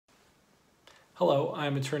Hello,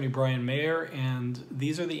 I'm attorney Brian Mayer, and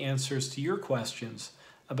these are the answers to your questions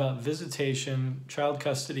about visitation, child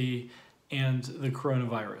custody, and the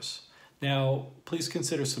coronavirus. Now, please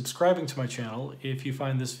consider subscribing to my channel. If you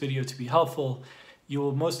find this video to be helpful, you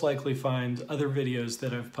will most likely find other videos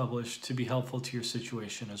that I've published to be helpful to your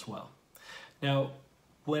situation as well. Now,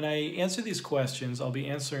 when I answer these questions, I'll be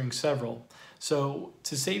answering several. So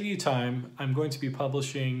to save you time, I'm going to be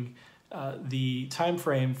publishing the time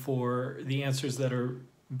frame for the answers that are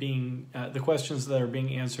being, the questions that are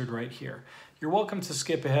being answered right here. You're welcome to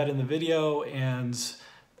skip ahead in the video and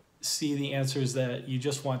see the answers that you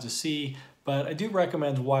just want to see, but I do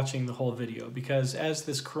recommend watching the whole video because as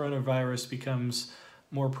this coronavirus becomes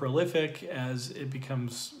more prolific, as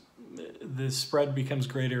the spread becomes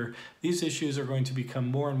greater, these issues are going to become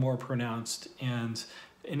more and more pronounced, and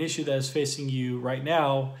an issue that is facing you right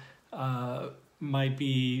now might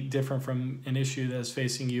be different from an issue that's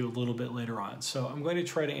facing you a little bit later on. So I'm going to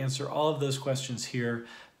try to answer all of those questions here,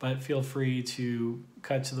 but feel free to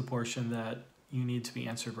cut to the portion that you need to be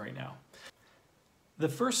answered right now. The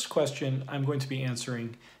first question I'm going to be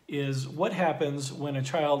answering is what happens when a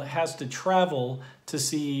child has to travel to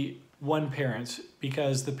see one parent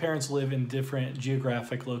because the parents live in different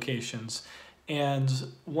geographic locations and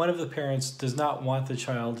one of the parents does not want the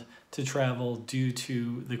child to travel due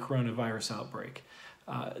to the coronavirus outbreak.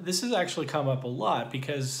 This has actually come up a lot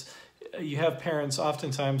because you have parents,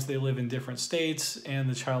 oftentimes they live in different states and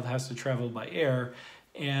the child has to travel by air,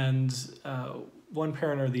 and one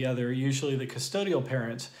parent or the other, usually the custodial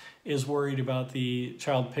parent, is worried about the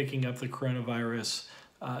child picking up the coronavirus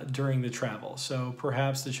during the travel. So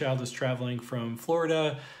perhaps the child is traveling from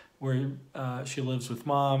Florida, where she lives with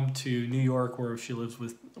mom, to New York, where she lives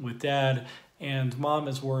with dad, and mom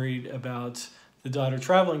is worried about the daughter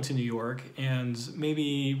traveling to New York, and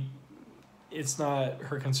maybe it's not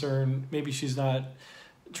her concern, maybe she's not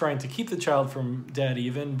trying to keep the child from dad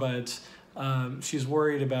even, but she's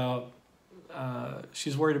worried about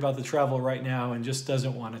the travel right now and just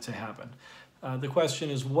doesn't want it to happen. The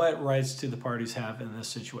question is, what rights do the parties have in this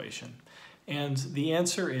situation? And the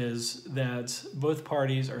answer is that both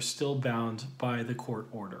parties are still bound by the court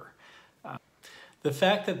order. The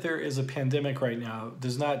fact that there is a pandemic right now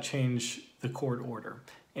does not change the court order,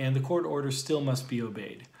 and the court order still must be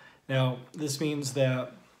obeyed. Now, this means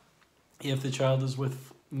that if the child is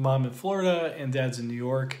with mom in Florida and dad's in New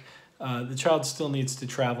York, the child still needs to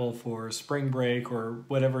travel for spring break or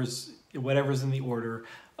whatever's in the order,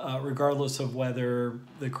 regardless of whether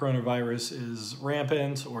the coronavirus is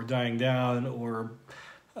rampant or dying down or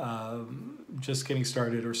just getting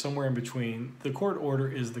started or somewhere in between. The court order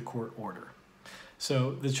is the court order.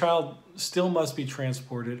 So the child still must be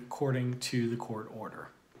transported according to the court order.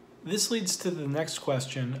 This leads to the next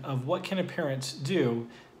question of what can a parent do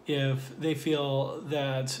if they feel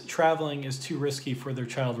that traveling is too risky for their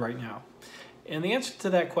child right now. And the answer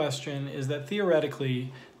to that question is that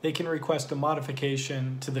theoretically they can request a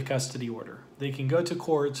modification to the custody order. They can go to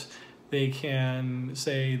court, they can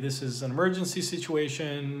say this is an emergency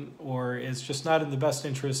situation or it's just not in the best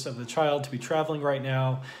interest of the child to be traveling right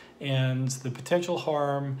now, and the potential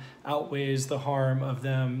harm outweighs the harm of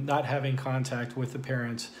them not having contact with the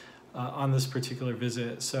parent on this particular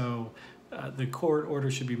visit. So the court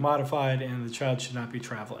order should be modified and the child should not be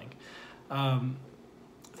traveling.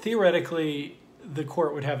 Theoretically, the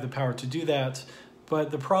court would have the power to do that,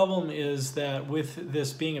 but the problem is that with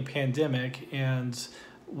this being a pandemic and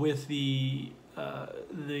with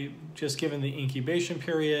just given the incubation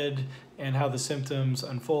period and how the symptoms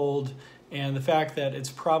unfold and the fact that it's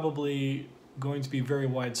probably going to be very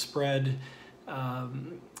widespread,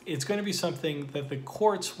 it's going to be something that the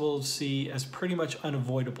courts will see as pretty much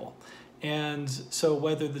unavoidable. And so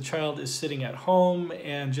whether the child is sitting at home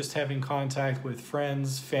and just having contact with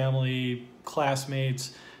friends, family,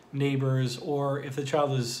 classmates, neighbors, or if the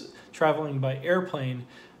child is traveling by airplane,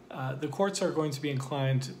 the courts are going to be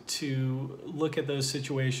inclined to look at those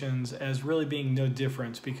situations as really being no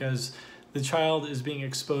different because the child is being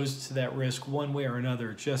exposed to that risk one way or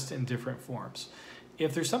another, just in different forms.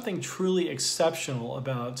 If there's something truly exceptional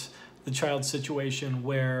about the child's situation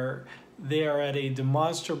where they are at a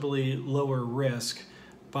demonstrably lower risk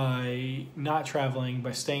by not traveling,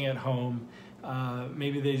 by staying at home,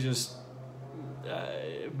 maybe they just,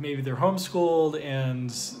 maybe they're homeschooled and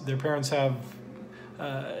their parents have,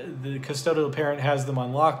 the custodial parent has them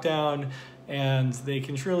on lockdown and they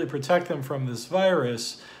can truly protect them from this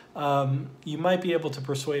virus, you might be able to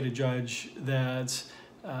persuade a judge that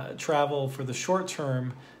travel for the short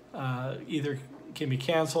term either can be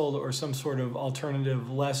canceled or some sort of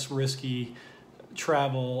alternative, less risky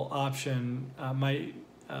travel option might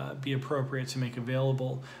be appropriate to make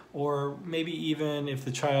available. Or maybe even if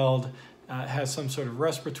the child has some sort of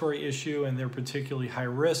respiratory issue and they're particularly high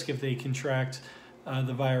risk if they contract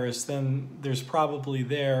the virus, then there's probably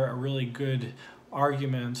there a really good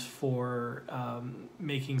argument for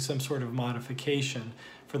making some sort of modification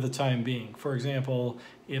for the time being. For example,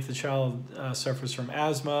 if the child suffers from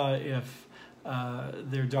asthma, if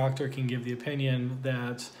their doctor can give the opinion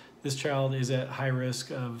that this child is at high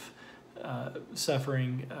risk of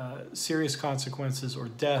suffering serious consequences or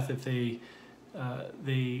death if they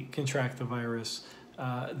contract the virus,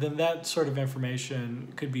 then that sort of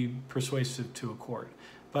information could be persuasive to a court.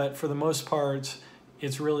 But for the most part,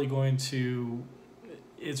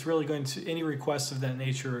 any request of that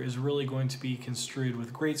nature is really going to be construed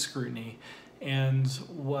with great scrutiny. And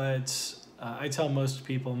what I tell most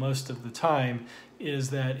people most of the time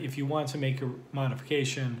is that if you want to make a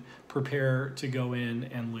modification, prepare to go in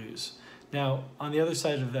and lose. Now, on the other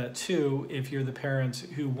side of that too, if you're the parent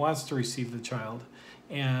who wants to receive the child,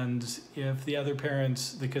 and if the other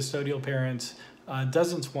parent, the custodial parent,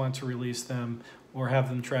 doesn't want to release them or have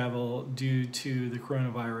them travel due to the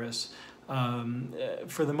coronavirus,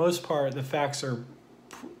 for the most part, the facts are,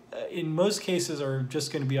 in most cases, are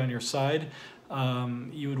just going to be on your side.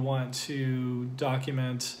 You would want to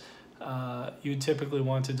document, you would typically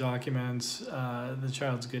want to document the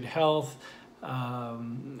child's good health.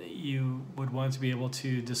 You would want to be able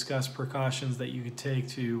to discuss precautions that you could take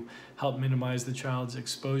to help minimize the child's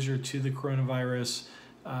exposure to the coronavirus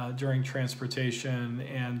during transportation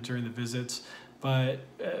and during the visits. But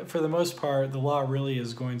for the most part, the law really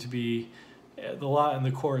is going to be, the law and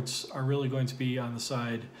the courts are really going to be on the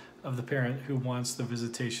side of the parent who wants the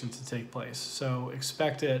visitation to take place. So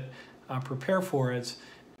expect it, prepare for it,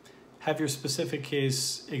 have your specific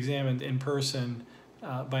case examined in person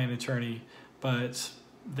by an attorney, but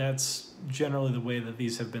that's generally the way that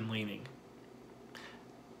these have been leaning.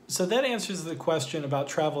 So that answers the question about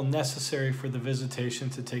travel necessary for the visitation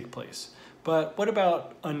to take place. But what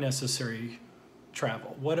about unnecessary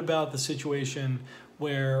travel? What about the situation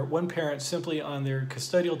where one parent simply on their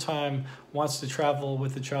custodial time wants to travel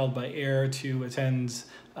with the child by air to attend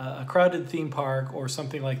a crowded theme park or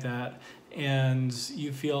something like that, and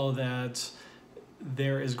you feel that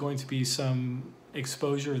there is going to be some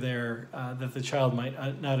exposure there that the child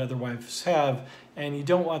might not otherwise have, and you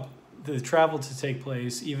don't want the travel to take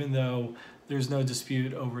place even though there's no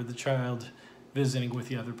dispute over the child visiting with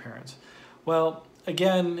the other parent? Well,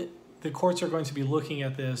 again, the courts are going to be looking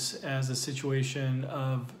at this as a situation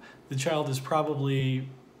of the child is probably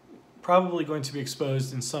going to be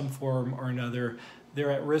exposed in some form or another. They're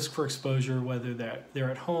at risk for exposure, whether they're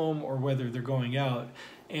at home or whether they're going out.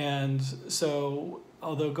 And so,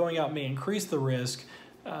 although going out may increase the risk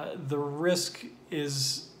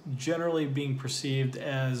is generally being perceived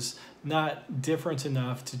as not different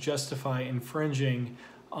enough to justify infringing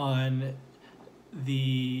on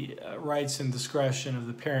the rights and discretion of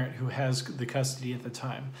the parent who has the custody at the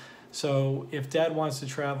time. So if dad wants to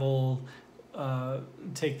travel,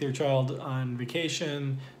 take their child on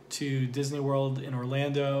vacation to Disney World in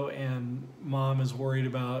Orlando, and mom is worried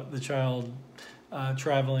about the child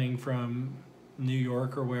traveling from New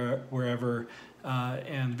York or wherever,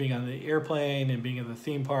 and being on the airplane and being at the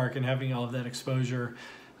theme park and having all of that exposure,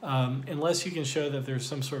 unless you can show that there's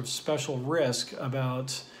some sort of special risk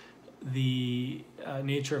about the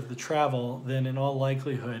nature of the travel, then in all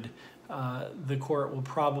likelihood the court will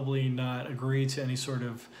probably not agree to any sort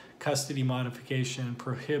of custody modification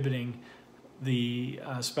prohibiting the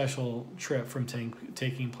special trip from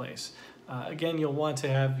taking place. Again, you'll want to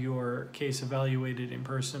have your case evaluated in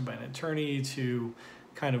person by an attorney to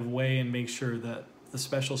kind of weigh and make sure that the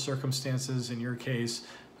special circumstances in your case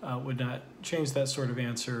would not change that sort of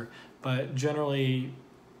answer. But generally,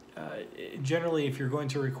 if you're going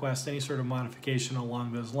to request any sort of modification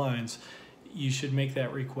along those lines, you should make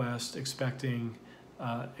that request expecting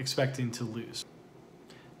to lose.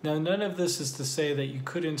 Now, none of this is to say that you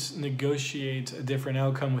couldn't negotiate a different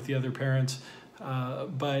outcome with the other parent,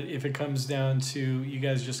 but if it comes down to you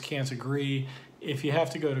guys just can't agree, if you have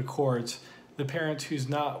to go to court, the parent who's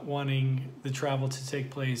not wanting the travel to take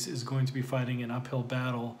place is going to be fighting an uphill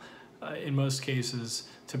battle in most cases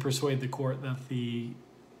to persuade the court that the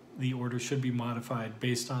order should be modified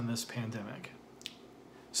based on this pandemic.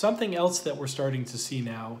 Something else that we're starting to see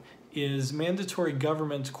now is mandatory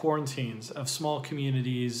government quarantines of small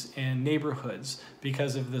communities and neighborhoods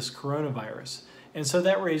because of this coronavirus. And so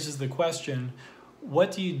that raises the question,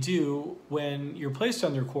 what do you do when you're placed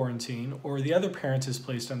under quarantine or the other parent is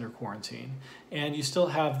placed under quarantine and you still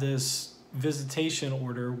have this visitation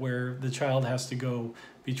order where the child has to go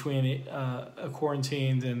between a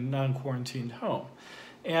quarantined and non-quarantined home?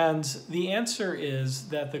 And the answer is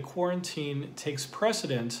that the quarantine takes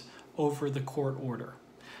precedent over the court order.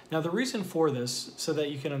 Now, the reason for this, so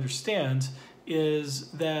that you can understand,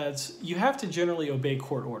 is that you have to generally obey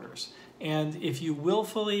court orders. And if you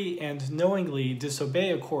willfully and knowingly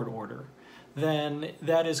disobey a court order, then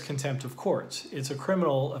that is contempt of court. It's a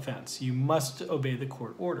criminal offense. You must obey the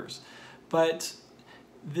court orders. But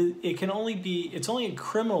it's only a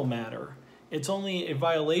criminal matter. It's only a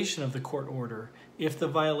violation of the court order if the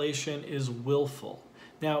violation is willful.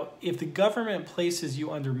 Now, if the government places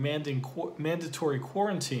you under mandatory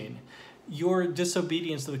quarantine, your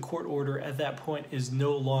disobedience to the court order at that point is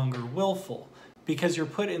no longer willful, because you're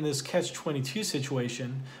put in this catch-22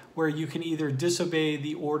 situation where you can either disobey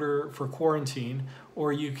the order for quarantine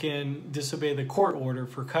or you can disobey the court order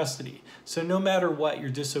for custody. So no matter what, you're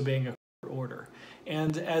disobeying a court order.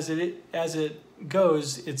 And as it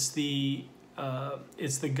goes, it's the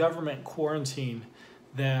government quarantine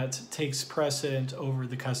that takes precedent over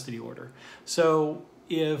the custody order. So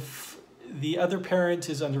if the other parent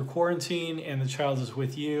is under quarantine and the child is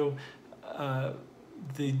with you,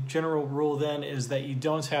 the general rule then is that you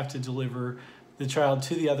don't have to deliver the child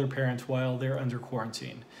to the other parent while they're under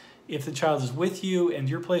quarantine. If the child is with you and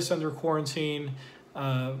you're placed under quarantine,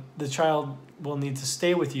 the child will need to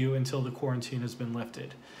stay with you until the quarantine has been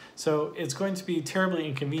lifted. So it's going to be terribly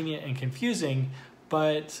inconvenient and confusing,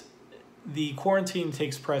 but the quarantine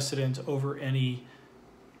takes precedent over any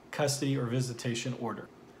custody or visitation order.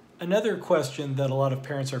 Another question that a lot of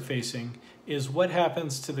parents are facing is what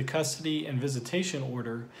happens to the custody and visitation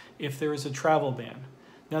order if there is a travel ban.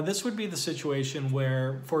 Now, this would be the situation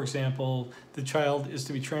where, for example, the child is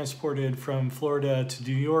to be transported from Florida to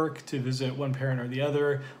New York to visit one parent or the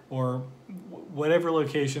other, or whatever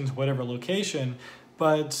location,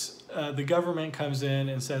 but the government comes in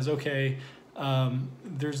and says, okay,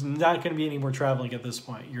 there's not going to be any more traveling at this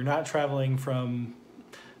point. You're not traveling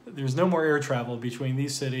there's no more air travel between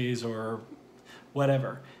these cities or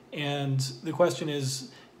whatever. And the question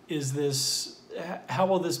is how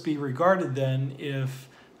will this be regarded then if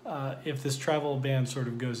this travel ban sort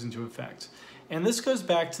of goes into effect? And this goes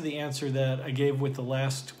back to the answer that I gave with the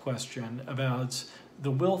last question about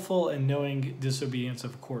the willful and knowing disobedience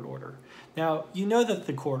of a court order. Now, you know that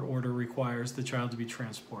the court order requires the child to be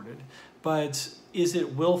transported, but is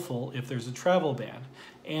it willful if there's a travel ban?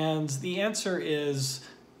 And the answer is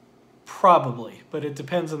probably, but it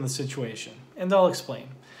depends on the situation. And I'll explain.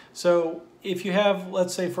 So if you have,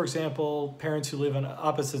 let's say, for example, parents who live on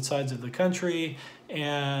opposite sides of the country,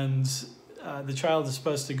 and the child is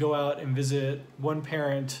supposed to go out and visit one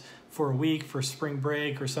parent for a week for spring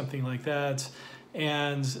break or something like that,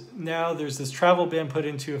 and now there's this travel ban put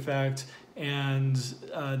into effect, and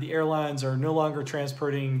the airlines are no longer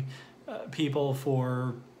transporting people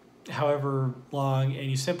for however long, and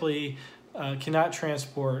you simply cannot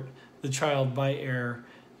transport the child by air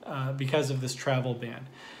because of this travel ban.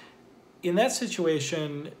 In that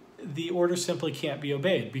situation, the order simply can't be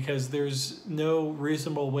obeyed because there's no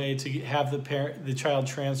reasonable way to have the child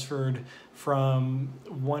transferred from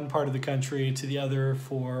one part of the country to the other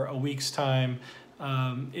for a week's time.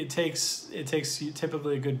 It takes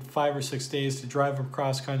typically a good 5 or 6 days to drive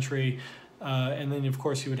across country, and then of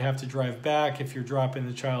course you would have to drive back if you're dropping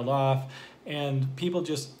the child off, and people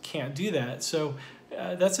just can't do that. So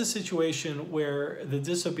that's a situation where the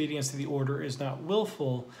disobedience to the order is not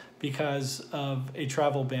willful because of a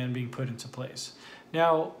travel ban being put into place.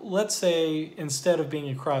 Now, let's say instead of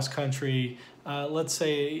being across country, let's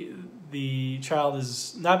say the child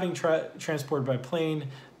is not being transported by plane,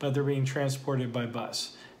 but they're being transported by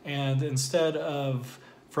bus. And instead of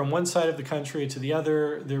from one side of the country to the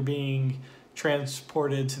other, they're being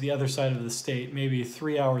transported to the other side of the state, maybe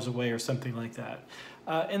 3 hours away or something like that.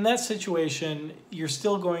 In that situation, you're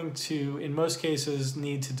still going to, in most cases,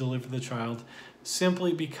 need to deliver the child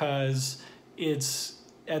simply because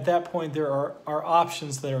at that point there are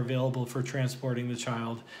options that are available for transporting the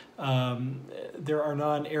child. There are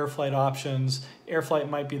non-air flight options. Air flight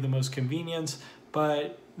might be the most convenient,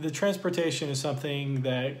 but the transportation is something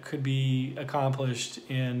that could be accomplished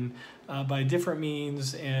by different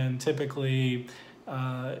means, and typically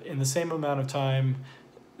in the same amount of time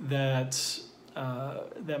that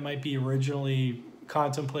might be originally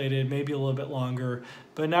contemplated, maybe a little bit longer,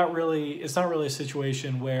 but it's not really a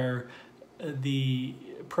situation where the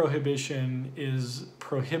prohibition is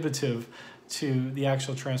prohibitive to the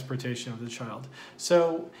actual transportation of the child.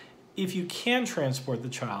 So if you can transport the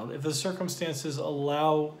child, if the circumstances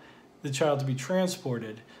allow the child to be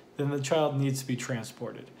transported, then the child needs to be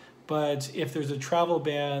transported. But if there's a travel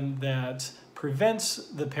ban that prevents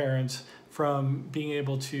the parent from being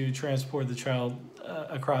able to transport the child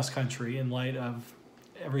across country in light of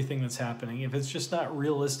everything that's happening, if it's just not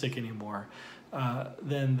realistic anymore,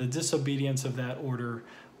 then the disobedience of that order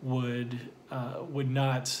would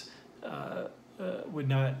not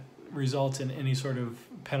result in any sort of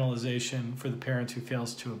penalization for the parent who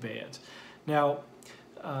fails to obey it. Now,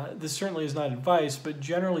 this certainly is not advice, but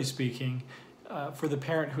generally speaking, for the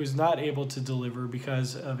parent who is not able to deliver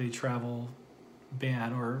because of a travel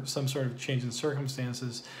ban or some sort of change in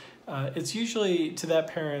circumstances, it's usually to that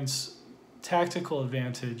parent's tactical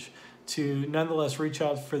advantage to nonetheless reach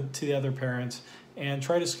out to the other parent and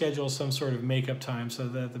try to schedule some sort of makeup time so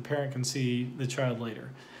that the parent can see the child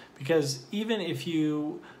later. Because even if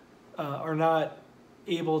you are not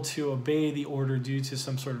able to obey the order due to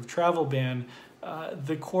some sort of travel ban,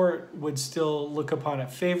 the court would still look upon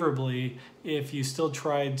it favorably if you still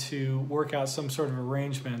tried to work out some sort of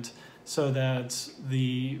arrangement so that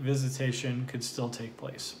the visitation could still take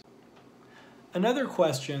place. Another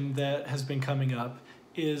question that has been coming up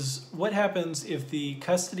is what happens if the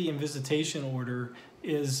custody and visitation order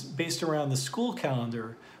is based around the school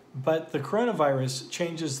calendar, but the coronavirus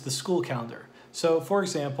changes the school calendar. So for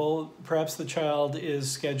example, perhaps the child is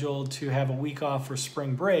scheduled to have a week off for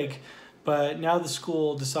spring break, but now the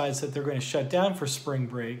school decides that they're going to shut down for spring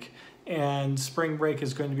break, and spring break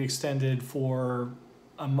is going to be extended for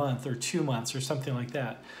a month or 2 months or something like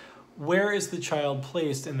that. Where is the child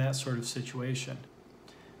placed in that sort of situation?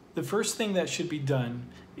 The first thing that should be done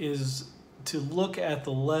is to look at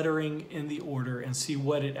the lettering in the order and see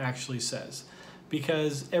what it actually says,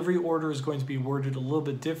 because every order is going to be worded a little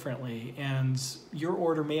bit differently, and your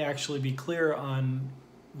order may actually be clear on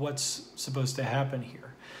what's supposed to happen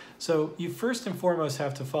here. So you first and foremost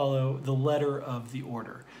have to follow the letter of the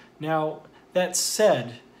order. Now, that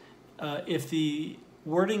said, if the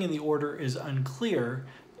wording in the order is unclear,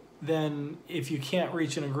 then if you can't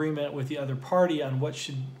reach an agreement with the other party on what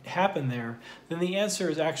should happen there, then the answer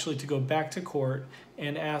is actually to go back to court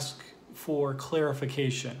and ask for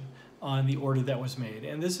clarification on the order that was made.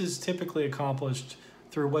 And this is typically accomplished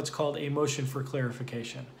through what's called a motion for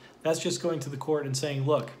clarification. That's just going to the court and saying,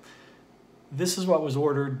 look, this is what was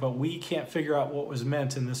ordered, but we can't figure out what was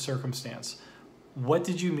meant in this circumstance. What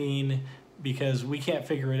did you mean? Because we can't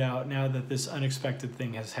figure it out now that this unexpected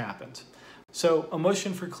thing has happened. So a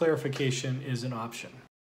motion for clarification is an option.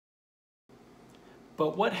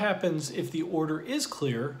 But what happens if the order is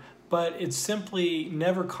clear, but it's simply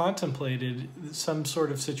never contemplated some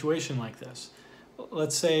sort of situation like this?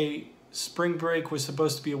 Let's say spring break was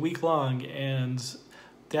supposed to be a week long and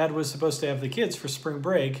dad was supposed to have the kids for spring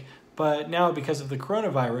break, but now because of the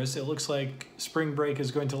coronavirus, it looks like spring break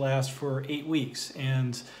is going to last for 8 weeks,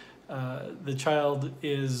 and the child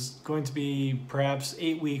is going to be perhaps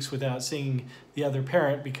 8 weeks without seeing the other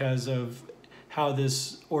parent because of how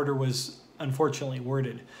this order was unfortunately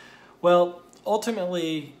worded. Well,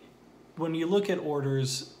 ultimately, when you look at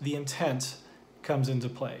orders, the intent comes into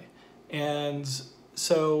play. And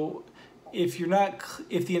so if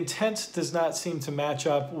the intent does not seem to match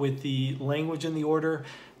up with the language in the order,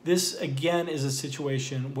 this again is a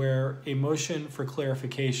situation where a motion for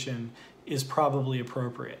clarification is probably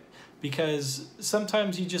appropriate, because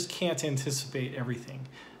sometimes you just can't anticipate everything.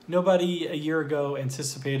 Nobody a year ago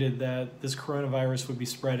anticipated that this coronavirus would be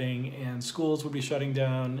spreading and schools would be shutting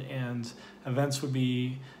down and events would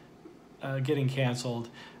be getting canceled.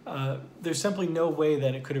 There's simply no way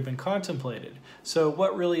that it could have been contemplated. So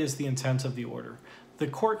what really is the intent of the order? The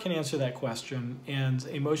court can answer that question, and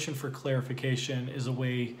a motion for clarification is a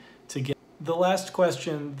way to get. The last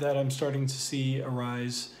question that I'm starting to see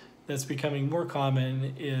arise that's becoming more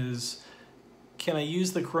common is, can I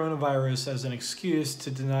use the coronavirus as an excuse to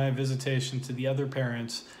deny visitation to the other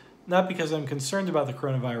parents, not because I'm concerned about the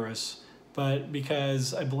coronavirus, but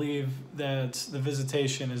because I believe that the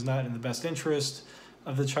visitation is not in the best interest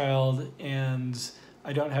of the child, and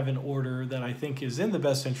I don't have an order that I think is in the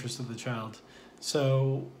best interest of the child.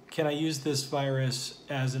 So can I use this virus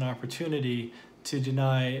as an opportunity to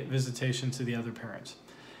deny visitation to the other parent?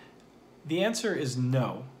 The answer is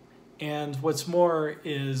no. And what's more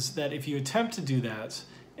is that if you attempt to do that,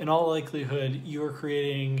 in all likelihood, you are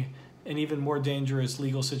creating an even more dangerous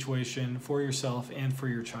legal situation for yourself and for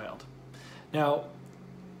your child. Now,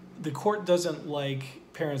 the court doesn't like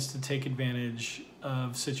parents to take advantage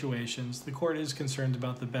of situations. The court is concerned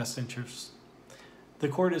about the best interest. The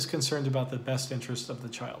court is concerned about the best interest of the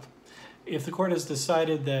child. If the court has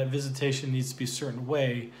decided that visitation needs to be a certain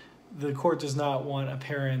way, the court does not want a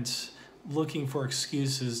parent looking for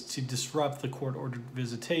excuses to disrupt the court-ordered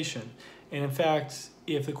visitation. And in fact,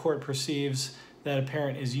 if the court perceives that a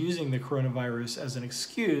parent is using the coronavirus as an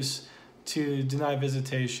excuse to deny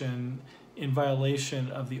visitation in violation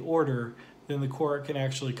of the order, then the court can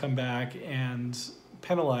actually come back and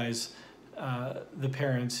penalize the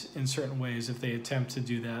parent in certain ways if they attempt to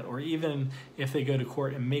do that, or even if they go to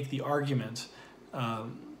court and make the argument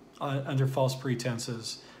under false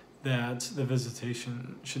pretenses that the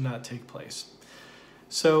visitation should not take place.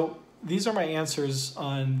 So these are my answers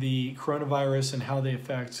on the coronavirus and how they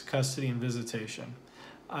affect custody and visitation.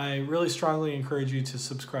 I really strongly encourage you to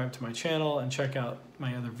subscribe to my channel and check out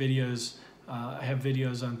my other videos. I have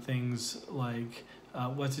videos on things like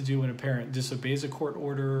what to do when a parent disobeys a court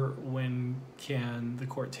order, when can the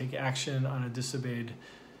court take action on a disobeyed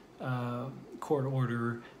court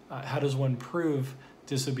order, how does one prove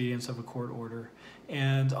disobedience of a court order.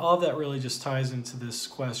 And all of that really just ties into this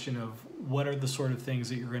question of what are the sort of things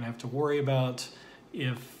that you're going to have to worry about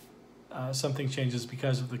if something changes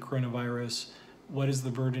because of the coronavirus. What is the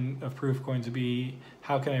burden of proof going to be?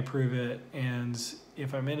 How can I prove it? And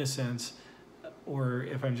if I'm innocent or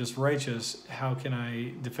if I'm just righteous, how can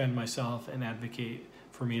I defend myself and advocate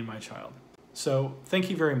for me and my child? So thank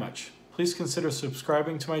you very much. Please consider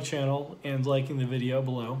subscribing to my channel and liking the video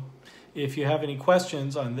below. If you have any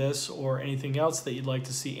questions on this or anything else that you'd like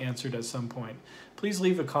to see answered at some point, please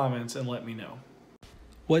leave a comment and let me know.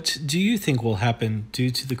 What do you think will happen due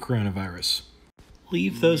to the coronavirus?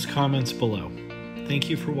 Leave those comments below. Thank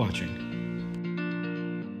you for watching.